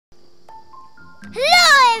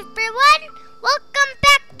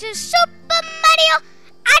to Super Mario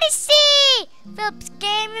Odyssey, Philip's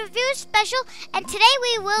game review special, and today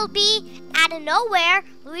we will be out of nowhere,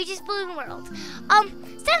 Luigi's Balloon World.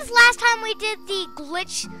 Since last time we did the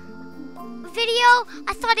glitch video,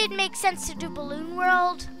 I thought it'd make sense to do Balloon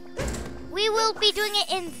World. We will be doing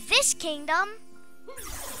it in this kingdom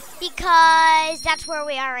because that's where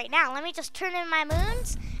we are right now. Let me just turn in my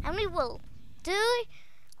moons, and we will do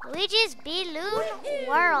Luigi's Balloon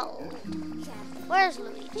World. Where's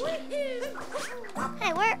Luigi?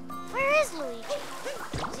 Hey, where is Luigi?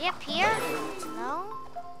 Is he up here? No?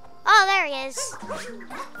 Oh, there he is.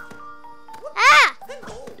 Ah!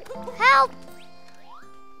 Help!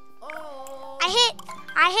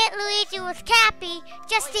 I hit Luigi with Cappy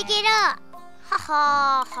just to get up. Ha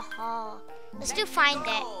ha ha ha. Let's do find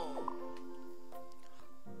it.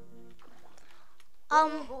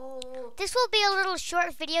 This will be a little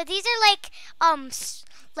short video. These are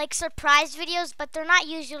like surprise videos, but they're not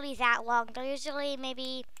usually that long. They're usually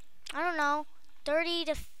maybe, I don't know, 30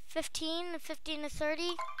 to 15, 15 to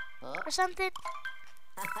 30 or something.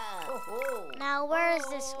 Now, where is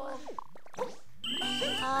this one?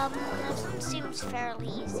 This one seems fairly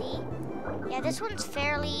easy. Yeah, this one's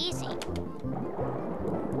fairly easy.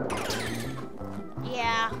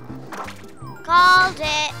 Yeah. Called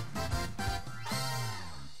it.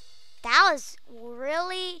 That was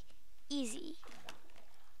really easy.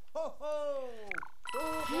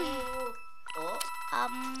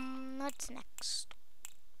 What's next?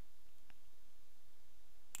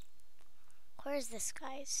 Where's this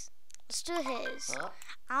guy's? Let's do his.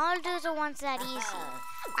 I'll do the ones that are easy.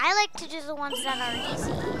 I like to do the ones that are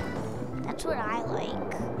easy. That's what I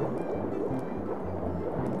like.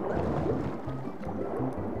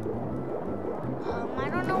 I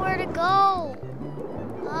don't know where to go.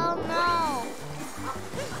 Oh no.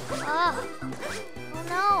 Oh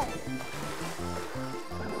no.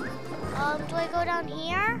 Do I go down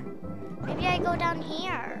here? Maybe I go down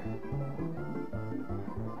here.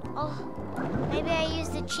 Oh, maybe I use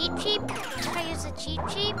the cheap. Can I use the cheap?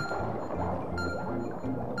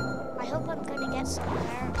 I hope I'm gonna get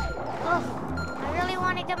somewhere. Oh, I really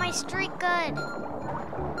want to get my streak good.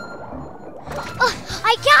 Oh,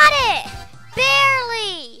 I got it!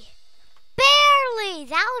 Barely!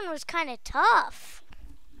 That one was kind of tough.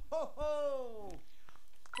 Woohoo!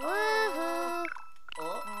 Oh.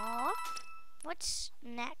 What's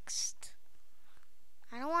next?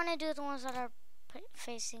 I don't want to do the ones that are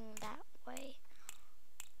facing that way.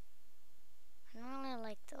 I don't really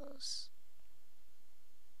like those.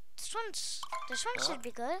 This one should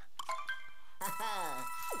be good.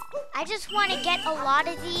 I just want to get a lot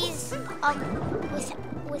of these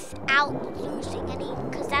without losing any,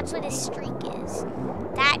 because that's what his streak is.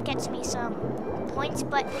 That gets me some points,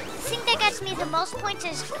 but the thing that gets me the most points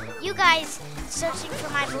is you guys searching for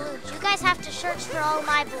my balloons. You guys have to search for all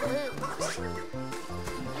my balloons.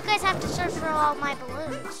 You guys have to search for all my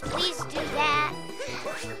balloons. Please do that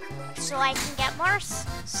so I can get more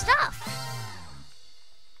stuff.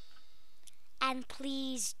 And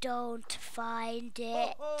please don't find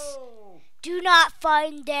it. Do not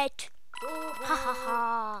find it. Ha ha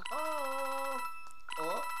ha.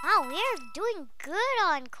 Wow, we are doing good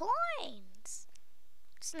on coins.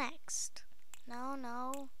 What's next? No.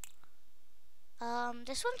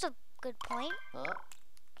 This one's a good point.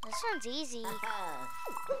 This one's easy.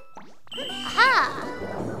 Aha!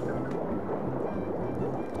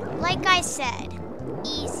 Like I said,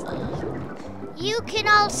 easy. You can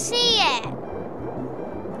all see it.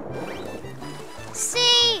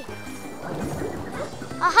 See?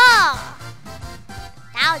 Aha!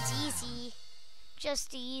 Now it's easy.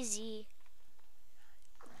 Just easy.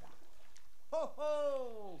 Ho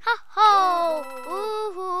ho! Ho ho!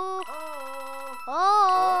 Ooh-hoo!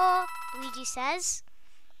 Oh! Luigi says.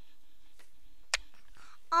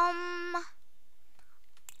 I'm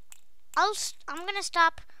gonna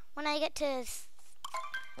stop when I get to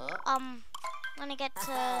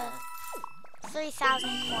 3,000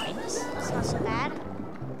 coins. That's not so bad.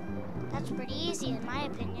 That's pretty easy in my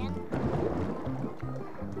opinion.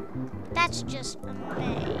 That's just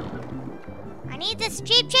me. I need this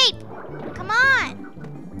cheap. Come on.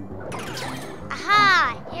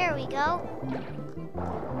 Aha, here we go.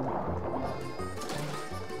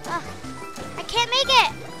 I can't make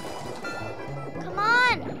it. Come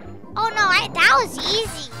on. Oh no, that was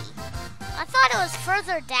easy. I thought it was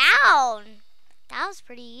further down. That was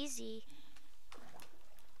pretty easy.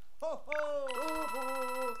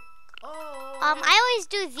 I always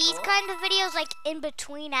do these kind of videos like in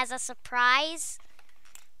between as a surprise.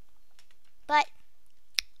 But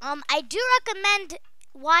I do recommend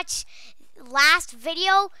watch last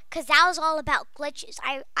video because that was all about glitches.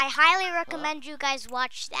 I highly recommend you guys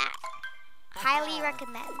watch that. Highly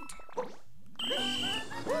recommend.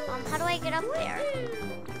 How do I get up there?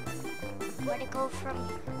 Where to go from?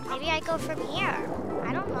 Maybe I go from here.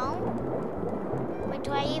 I don't know. Wait,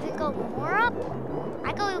 do I even go more up?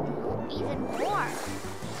 I go even more.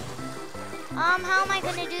 How am I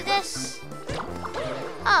gonna do this?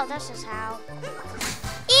 Oh, this is how.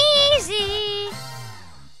 Easy.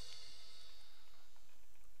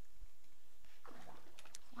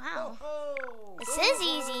 Wow. This is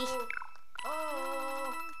easy.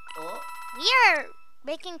 We are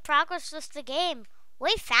making progress with the game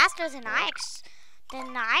way faster than I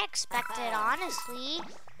expected, honestly.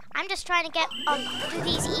 I'm just trying to get do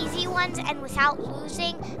these easy ones and without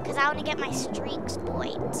losing because I want to get my streaks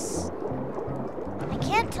points. I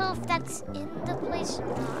can't tell if that's in the place or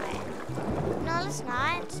not. No, it's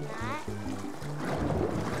not. It's not.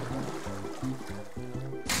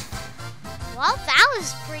 Well, that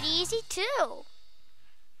was pretty easy too.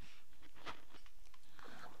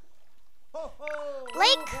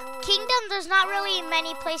 Lake Kingdom, there's not really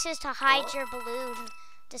many places to hide your balloon,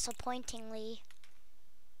 disappointingly.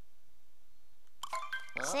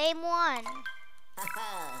 Same one.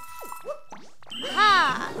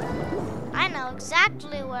 Ha! I know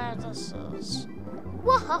exactly where this is.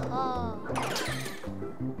 Whoa!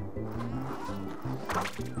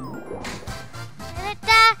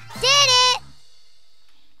 Did it!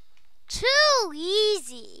 Too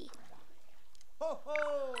easy.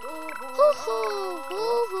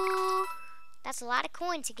 Hoo-hoo. That's a lot of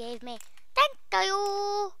coins he gave me. Thank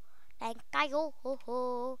you. Thank you.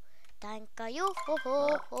 Thank you.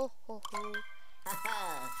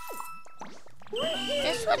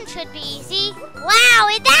 This one should be easy. Wow,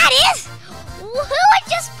 and that is... Who would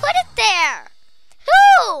just put it there?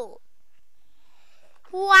 Who?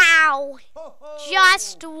 Wow.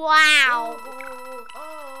 Just wow.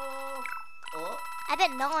 I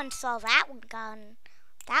bet no one saw that one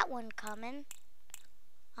coming.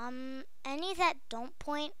 Any that don't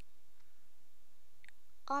point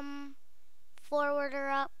forward or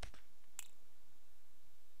up?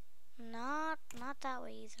 Not that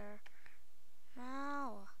way either.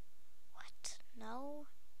 No. What? No.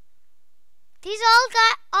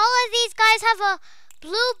 All of these guys have a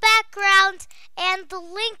blue background and the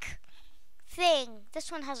link thing.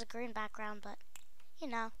 This one has a green background, but you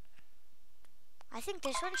know. I think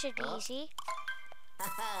this one should be easy.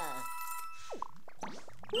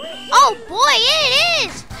 Oh boy, it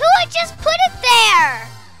is! Who would just put it there?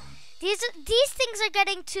 These things are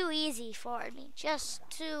getting too easy for me. Just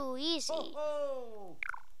too easy.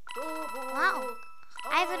 Wow.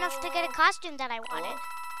 I have enough to get a costume that I wanted.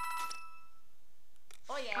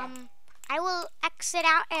 I will exit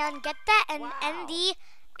out and get that and end the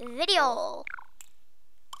video.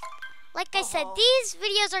 Like I said, these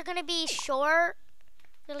videos are going to be short,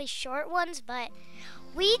 really short ones, but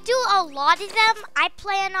we do a lot of them. I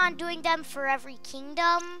plan on doing them for every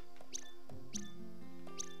kingdom.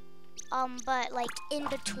 But like in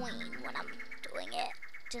between when I'm doing it.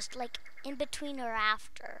 Just like in between or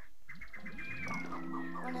after.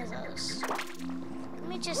 One of those. Let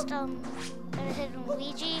me just go ahead and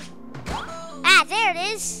Luigi. Ah, there it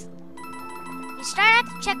is. You start at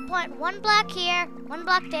the checkpoint, one block here, one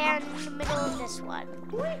block there, and in the middle of this one.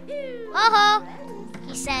 Ho-ho,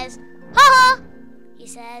 he says. Ho-ho, he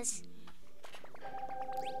says.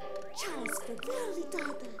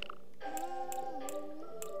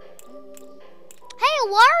 Hey, a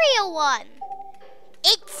Wario won.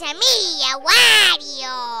 It's a me, a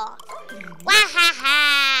Wario.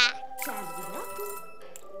 Wahaha.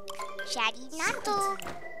 Charinato.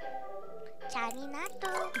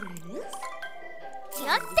 Charinato.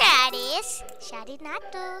 Not that is.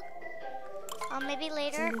 Charinato. Maybe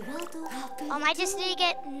later. I just need to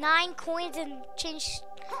get 9 coins and change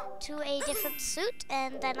to a different suit,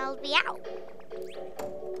 and then I'll be out.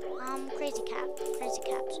 Crazy Cap.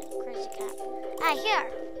 Ah,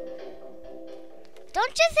 here.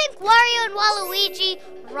 Don't you think Wario and Waluigi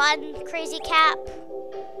run Crazy Cap?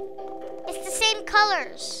 It's the same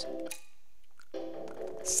colors.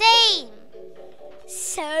 Same.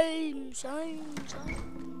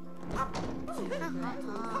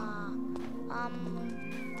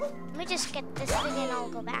 Let me just get this thing and I'll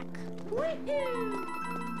go back.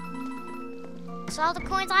 That's all the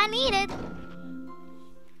coins I needed.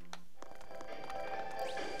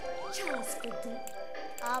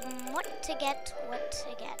 What to get?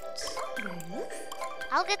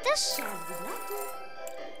 I'll get this.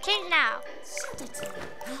 Change now.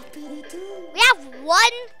 We have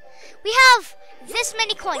one. We have this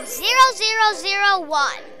many coins. 0, 0, 0,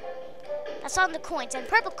 1. That's on the coins. And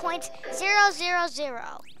purple coins, 0, 0,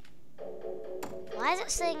 0. Why is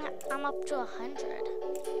it saying I'm up to 100?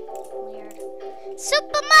 Weird.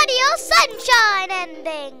 Super Mario Sunshine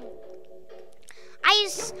ending.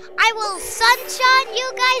 I will sunshine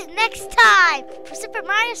you guys next time for Super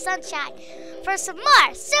Mario Sunshine. For some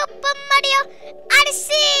more Super Mario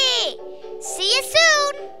Odyssey. See you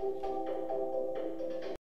soon.